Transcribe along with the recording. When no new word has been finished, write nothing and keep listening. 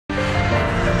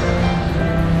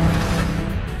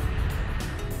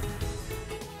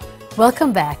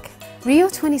Welcome back. Rio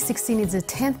 2016 is the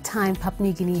 10th time Papua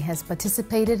New Guinea has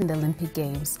participated in the Olympic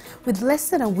Games. With less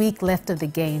than a week left of the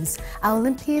Games, our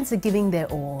Olympians are giving their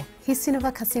all. Here's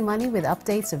Sinova Kasimani with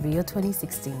updates of Rio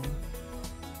 2016.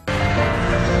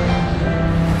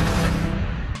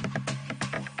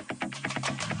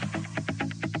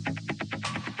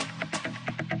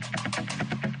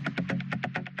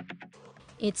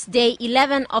 It's day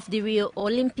 11 of the Rio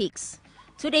Olympics.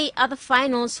 Today are the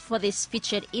finals for these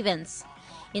featured events.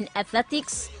 In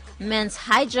athletics, men's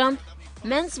high jump,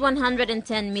 men's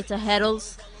 110-meter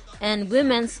hurdles, and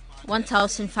women's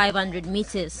 1,500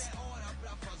 meters.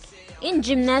 In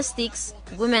gymnastics,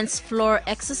 women's floor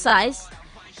exercise,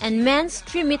 and men's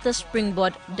 3-meter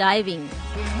springboard diving.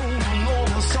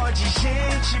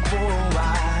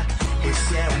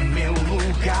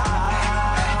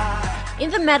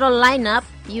 In the medal lineup,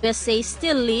 USA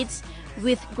still leads,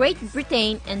 with Great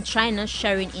Britain and China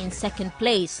sharing in second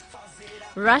place.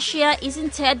 Russia is in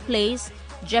third place,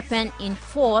 Japan in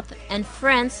fourth, and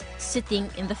France sitting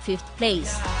in the fifth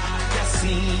place.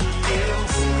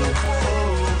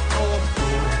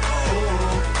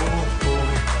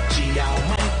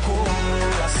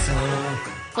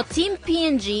 For Team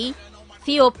PNG,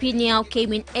 Theo Piniao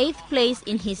came in 8th place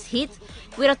in his heat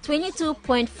with a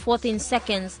 22.14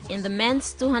 seconds in the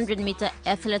men's 200-meter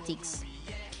athletics.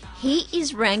 He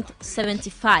is ranked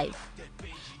 75.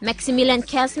 Maximilian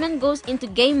Kasman goes into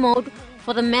game mode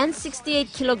for the men's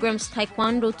 68 kilograms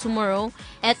taekwondo tomorrow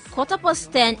at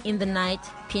 10:15 in the night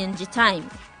PNG time.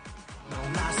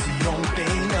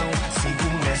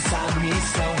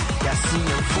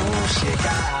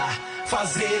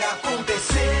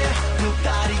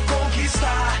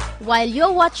 While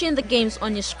you're watching the games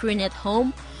on your screen at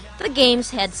home, the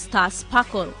games had star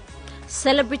sparkle.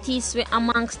 Celebrities were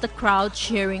amongst the crowd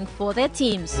cheering for their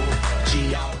teams.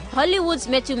 Hollywood's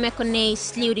Matthew McConaughey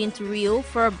slewed into Rio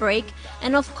for a break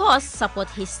and of course support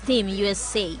his team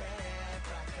USA.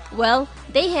 Well,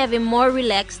 they have him more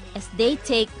relaxed as they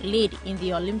take lead in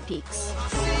the Olympics.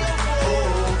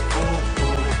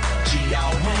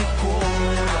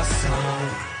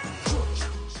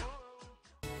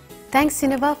 Thanks,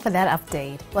 Sinova, for that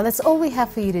update. Well, that's all we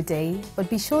have for you today, but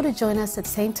be sure to join us at the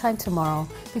same time tomorrow.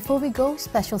 Before we go,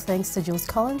 special thanks to Jules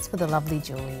Collins for the lovely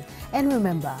jewelry. And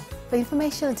remember, for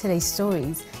information on today's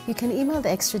stories, you can email the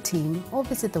Extra team or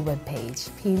visit the webpage,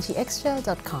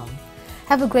 pngextra.com.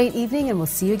 Have a great evening and we'll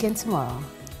see you again tomorrow.